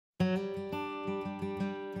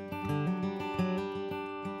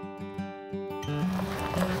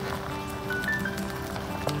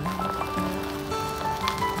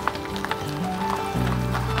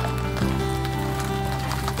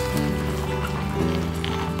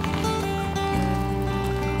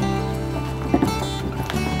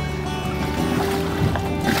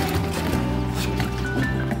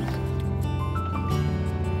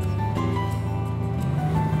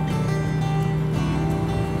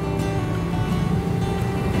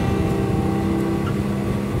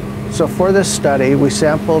So for this study, we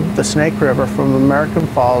sampled the Snake River from American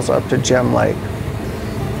Falls up to Gem Lake.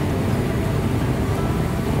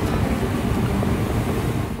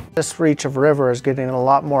 This reach of river is getting a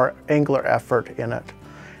lot more angler effort in it,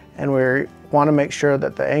 and we want to make sure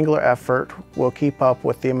that the angler effort will keep up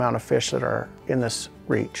with the amount of fish that are in this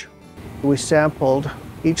reach. We sampled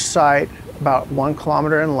each site about 1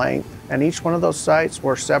 kilometer in length, and each one of those sites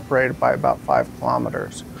were separated by about 5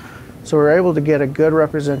 kilometers. So we were able to get a good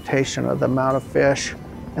representation of the amount of fish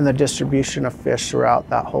and the distribution of fish throughout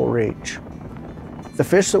that whole reach. The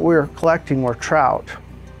fish that we were collecting were trout,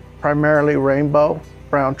 primarily rainbow,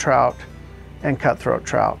 brown trout, and cutthroat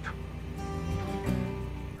trout.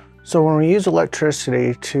 So when we use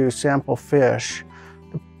electricity to sample fish,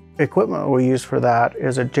 the equipment we use for that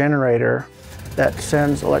is a generator that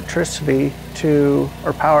sends electricity to,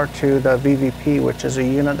 or power to, the VVP, which is a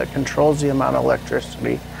unit that controls the amount of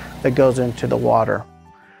electricity that goes into the water.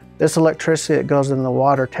 This electricity that goes in the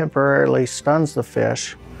water temporarily stuns the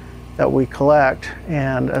fish that we collect,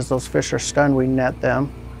 and as those fish are stunned, we net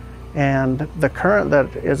them. And the current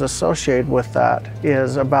that is associated with that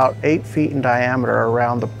is about 8 feet in diameter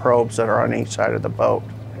around the probes that are on each side of the boat,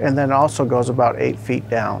 and then also goes about 8 feet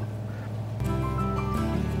down.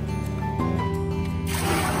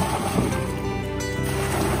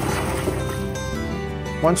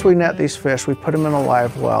 Once we net these fish, we put them in a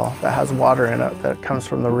live well that has water in it that comes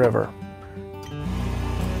from the river.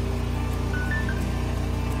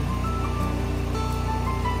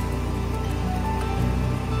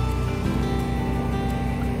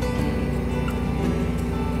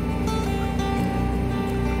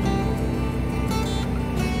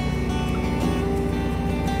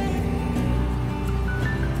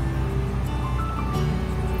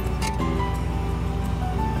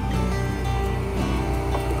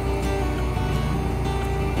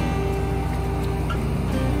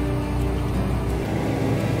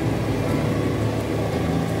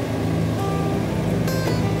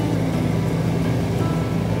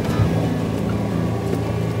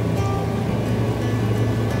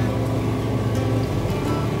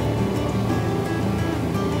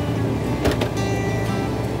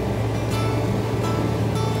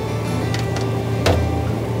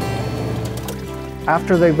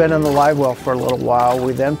 After they've been in the live well for a little while,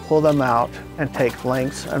 we then pull them out and take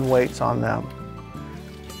lengths and weights on them.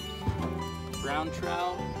 Brown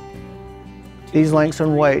trout. These lengths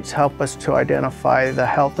and weights help us to identify the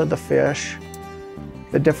health of the fish,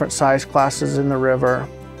 the different size classes in the river,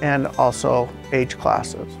 and also age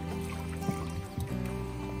classes.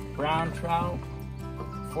 Brown trout,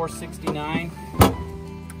 469.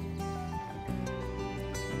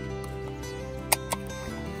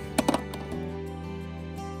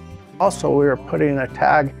 Also, we are putting a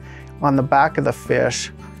tag on the back of the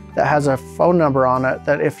fish that has a phone number on it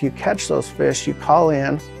that if you catch those fish, you call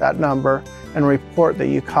in that number and report that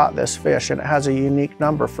you caught this fish, and it has a unique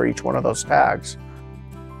number for each one of those tags.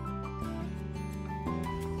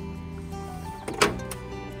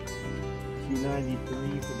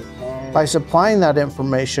 By supplying that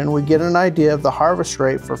information, we get an idea of the harvest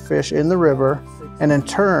rate for fish in the river, and in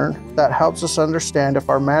turn, that helps us understand if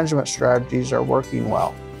our management strategies are working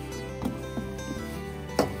well.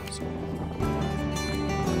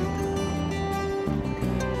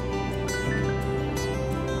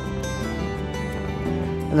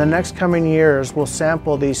 In the next coming years, we'll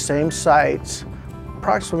sample these same sites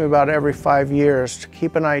approximately about every 5 years to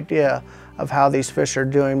keep an idea of how these fish are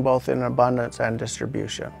doing both in abundance and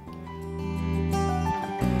distribution.